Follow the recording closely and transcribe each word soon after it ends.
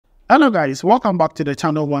Hello guys, welcome back to the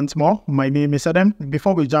channel once more. My name is Adam.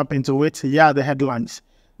 Before we jump into it, here are the headlines.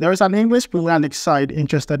 There is an English Premier League side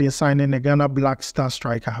interested in signing a Ghana Black Star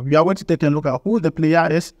striker. We are going to take a look at who the player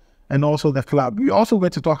is and also the club. We are also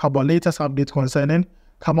going to talk about latest updates concerning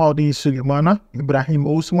Kamaldeen, Sulemana, Ibrahim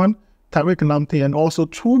Osman, Tariq Lamptey, and also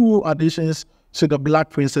two new additions to the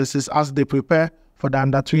Black Princesses as they prepare for the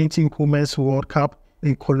Under-20 Women's World Cup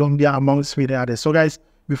in Colombia, amongst many others. So guys,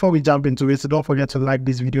 before we jump into it, don't forget to like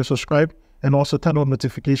this video, subscribe, and also turn on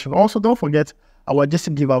notification. Also, don't forget our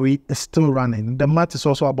jersey giveaway is still running. The month is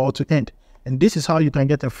also about to end. And this is how you can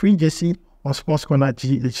get a free jersey on SportsCorner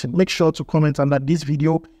GH. Make sure to comment under this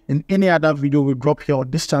video and any other video we drop here on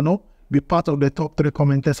this channel. Be part of the top 3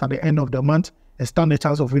 commenters at the end of the month and stand a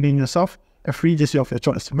chance of winning yourself a free jersey of your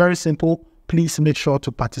choice. Very simple. Please make sure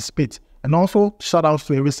to participate. And also, shout out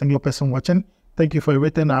to every single person watching. Thank you for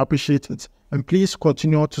everything. I appreciate it. And please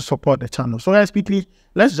continue to support the channel. So guys, quickly,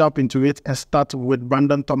 let's jump into it and start with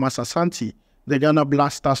Brandon Thomas-asante, the Ghana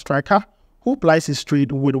Black Star striker who plies his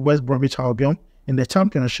trade with West Bromwich Albion in the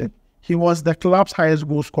Championship. He was the club's highest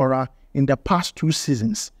goal scorer in the past 2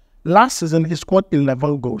 seasons. Last season, he scored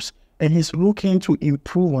 11 goals, and he's looking to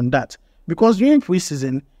improve on that because during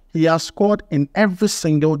pre-season, he has scored in every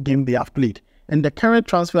single game they have played. And the current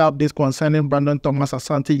transfer update concerning Brandon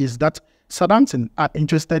Thomas-asante is that Southampton are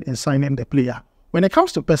interested in signing the player. When it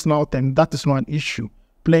comes to personal terms, that is not an issue.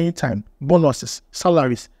 Playing time, bonuses,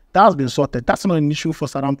 salaries, that has been sorted. That's not an issue for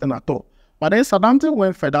Southampton at all. But then Southampton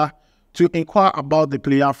went further to inquire about the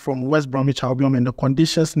player from West Bromwich Albion and the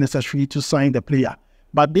conditions necessary to sign the player.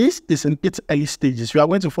 But this is in its early stages. We are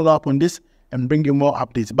going to follow up on this and bring you more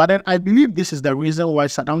updates. But then I believe this is the reason why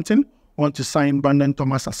Southampton want to sign Brandon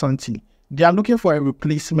Thomas-asante. They are looking for a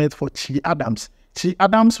replacement for Che Adams. Che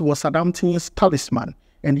Adams was Southampton's talisman,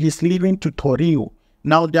 and he's leaving to Torino.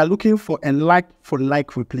 Now they are looking for a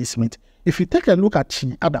like-for-like replacement. If you take a look at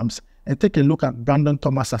Che Adams and take a look at Brandon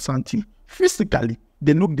Thomas-asante, physically,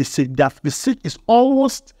 they look the same. Their physique is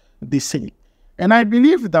almost the same. And I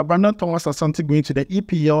believe that Brandon Thomas-asante going to the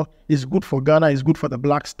EPL is good for Ghana, is good for the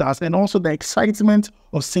Black Stars, and also the excitement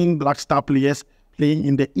of seeing Black Star players playing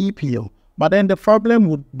in the EPL. But then the problem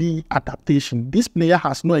would be adaptation. This player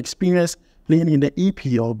has no experience playing in the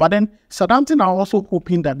EPL. But then Southampton are also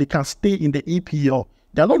hoping that they can stay in the EPL.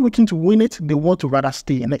 They're not looking to win it. They want to rather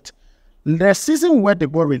stay in it. The season where they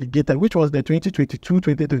got relegated, which was the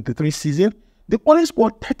 2022-2023 season, they only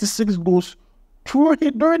scored 36 goals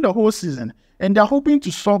during the whole season. And they're hoping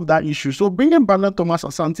to solve that issue. So bringing Brandon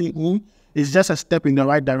Thomas-asante in is just a step in the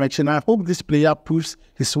right direction. I hope this player proves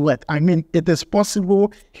his worth. I mean, it is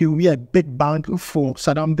possible he will be a big bang for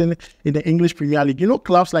Southampton in the English Premier League. You know,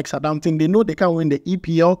 clubs like Southampton, they know they can win the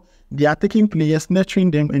EPL. They are taking players,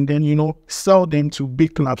 nurturing them, and then, you know, sell them to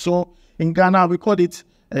big clubs. So in Ghana, we call it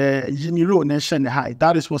Nation High.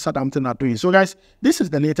 That is what Southampton are doing. So guys, this is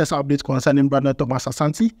the latest update concerning Brandon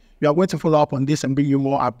Thomas-asante. We are going to follow up on this and bring you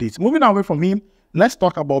more updates. Moving away from him, let's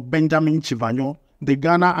talk about Benjamin Chivanyo, the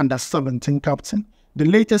Ghana Under-17 captain. The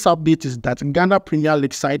latest update is that Ghana Premier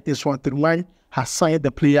League side Espanyol has signed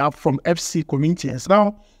the player from FC Corinthians.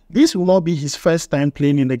 Now, this will not be his first time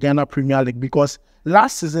playing in the Ghana Premier League because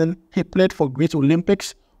last season he played for Great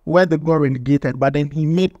Olympics where they got relegated, but then he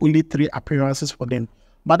made only 3 appearances for them.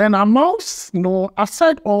 But then amongst, you know,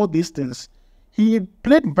 aside all these things, he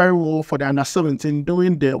played very well for the Under-17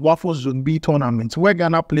 during the Waffle Zone B tournament where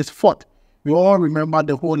Ghana placed 4th. We all remember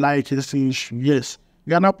the whole issue. Yes,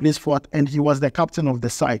 Ghana placed 4th and he was the captain of the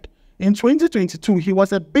side. In 2022, he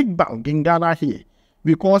was a big bang in Ghana here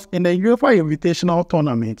because in the UEFA Invitational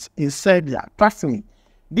Tournament in Serbia, trust me,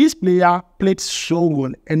 this player played so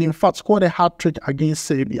well and in fact scored a hat-trick against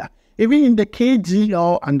Serbia. Even in the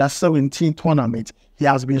KGL Under-17 tournament, he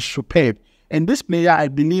has been superb. And this player, I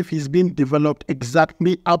believe he's been developed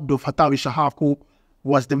exactly Abdul Fattah Shahaku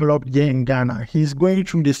was developed here in Ghana. He's going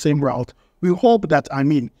through the same route. We hope that,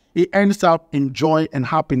 he ends up in joy and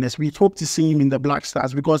happiness. We hope to see him in the Black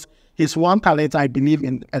Stars because he's one talent I believe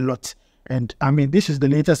in a lot. And, this is the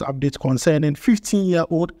latest update concerning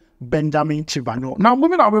 15-year-old Benjamin Chivanyo. Now,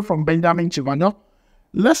 moving away from Benjamin Chivanyo,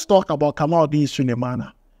 let's talk about Kamaldeen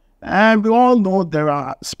Sulemana. And we all know there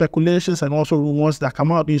are speculations and also rumors that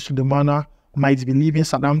Kamaldeen Sulemana might be leaving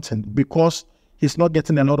Southampton because he's not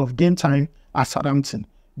getting a lot of game time at Southampton.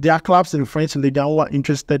 There are clubs in French Liga who are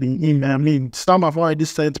interested in him. Some have already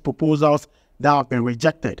sent proposals that have been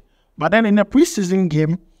rejected. But then in a preseason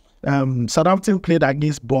game, Southampton played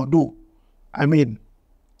against Bordeaux.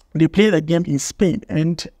 They played a game in Spain.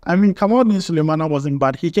 And, Kamaldeen Sulemana wasn't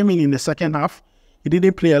bad. He came in the second half. He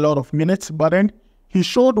didn't play a lot of minutes, but then he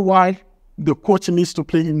showed why the coach needs to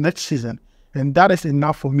play him next season. And that is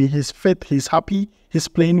enough for me. He's fit, he's happy, he's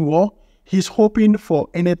playing well. He's hoping for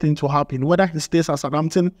anything to happen, whether he stays at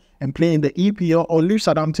Southampton and play in the EPL or leaves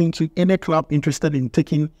Southampton to any club interested in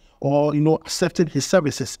taking or, accepting his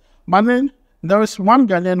services. But then there is one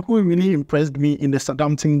Ghanaian who really impressed me in the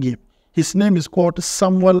Southampton game. His name is called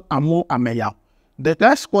Samuel Ameya. The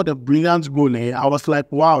guy scored a brilliant goal. I was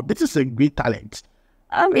like, wow, this is a great talent.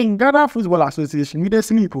 I mean, Ghana Football Association, we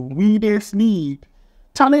dey sleep.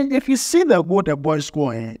 Talent, if you see the goal the boys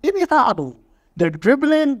score, it is hard. The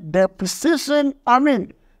dribbling, the precision,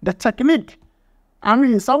 the technique.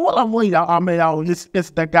 Samuel Ameya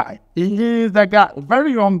is the guy. He is the guy.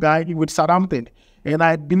 Very young guy with Southampton. And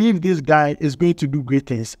I believe this guy is going to do great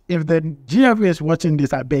things. If the GFA is watching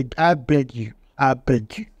this, I beg you.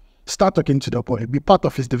 Start talking to the boy. Be part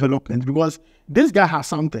of his development, because this guy has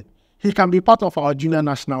something. He can be part of our junior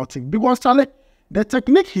national team. Because, Charlie, the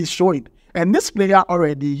technique he's showing, and this player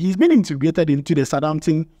already, he's been integrated into the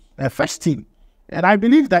Southampton first team. And I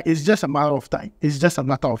believe that it's just a matter of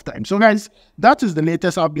time. So, guys, that is the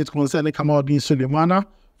latest update concerning Kamaldeen Sulemana,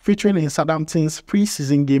 featuring in Southampton's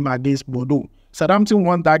preseason game against Bordeaux. Southampton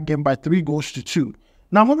won that game by 3-2.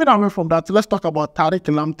 Now, moving away from that, let's talk about Tariq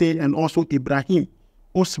Lamptey and also Ibrahim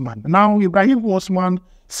Osman. Now, Ibrahim Osman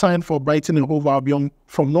signed for Brighton and Hove Albion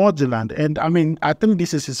from Northern. And I think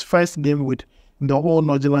this is his first game with the whole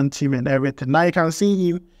Northern team and everything. Now you can see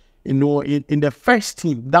him, in the first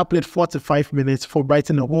team that played 45 minutes for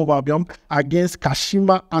Brighton and Hove Albion against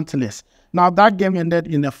Kashima Antlers. Now that game ended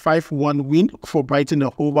in a 5-1 win for Brighton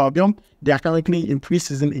and Hove Albion. They are currently in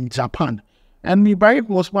preseason in Japan. And Ibrahim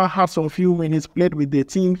Osman had some few minutes played with the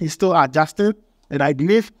team. He's still adjusting, and I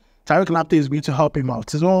believe Tariq Lamptey is going to help him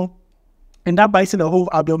out. So in that Brighton and Hove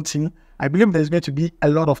Albion team, I believe there's going to be a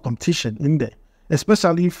lot of competition in there,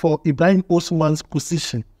 especially for Ibrahim Osman's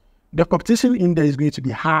position. The competition in there is going to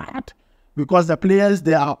be hard because the players,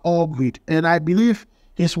 they are all great. And I believe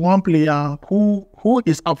he's one player who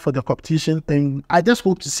is up for the competition. And I just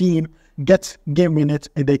hope to see him get game minutes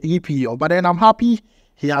in the EPL. But then I'm happy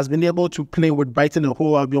he has been able to play with Brighton and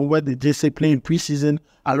Hove Albion, where they just play in preseason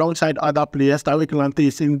alongside other players. Tariq Lamptey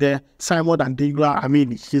is in there. Simon and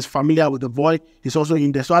Digla, he's familiar with the boy. He's also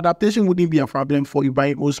in there. So adaptation wouldn't be a problem for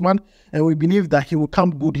Ibrahim Osman. And we believe that he will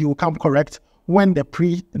come good, he will come correct when the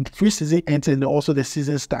preseason ends and also the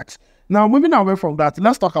season starts. Now, moving away from that,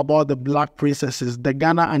 let's talk about the Black Princesses, the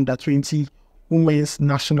Ghana Under-20 Women's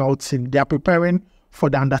National Team. They are preparing for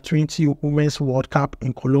the Under-20 Women's World Cup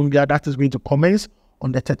in Colombia. That is going to commence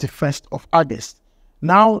on the 31st of August.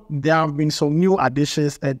 Now, there have been some new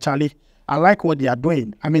additions, and Charlie, I like what they are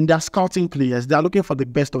doing. they are scouting players. They are looking for the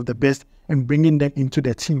best of the best and bringing them into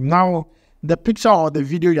the team. Now, the picture or the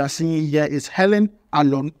video you are seeing here is Helen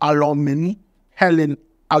Alomeni.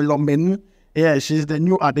 Yeah, she's the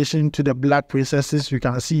new addition to the Black Princesses. You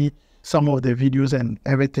can see some of the videos and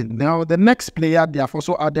everything. Now, the next player they have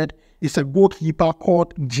also added is a goalkeeper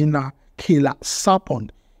called Gina Kela Sapon.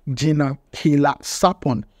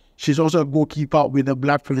 She's also a goalkeeper with the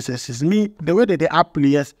Black Princesses. The way that they are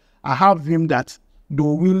players, I have him that they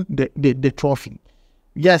will win the trophy.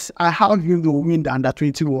 Yes, I have him to win the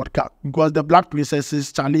Under-20 World Cup, because the Black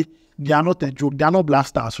Princesses, Charlie, they are not a joke. They are not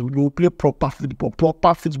blasters. So you will play proper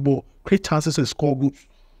football, create chances and score goals.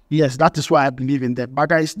 Yes, that is why I believe in them. But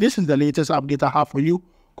guys, this is the latest update I have for you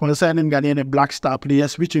concerning Ghanaian and Black Star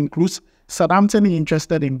players, which includes Southampton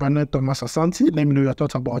interested in Brandon Thomas-asante. Let me know your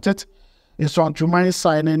thoughts about it. It's on Jumain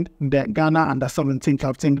signing the Ghana Under-17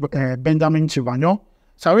 captain Benjamin Chivanyo,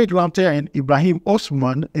 Tariq Lamptey and Ibrahim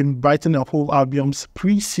Osman in Brighton and Hove Albion's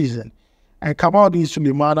preseason. And Kamaldeen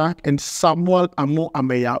Sulemana and Samuel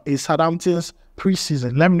Ameya in Southampton's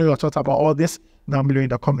preseason. Let me know your thoughts about all this down below in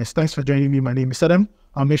the comments. Thanks for joining me. My name is Adam.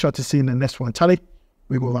 I'll make sure to see you in the next one. Charlie,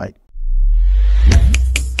 we go live.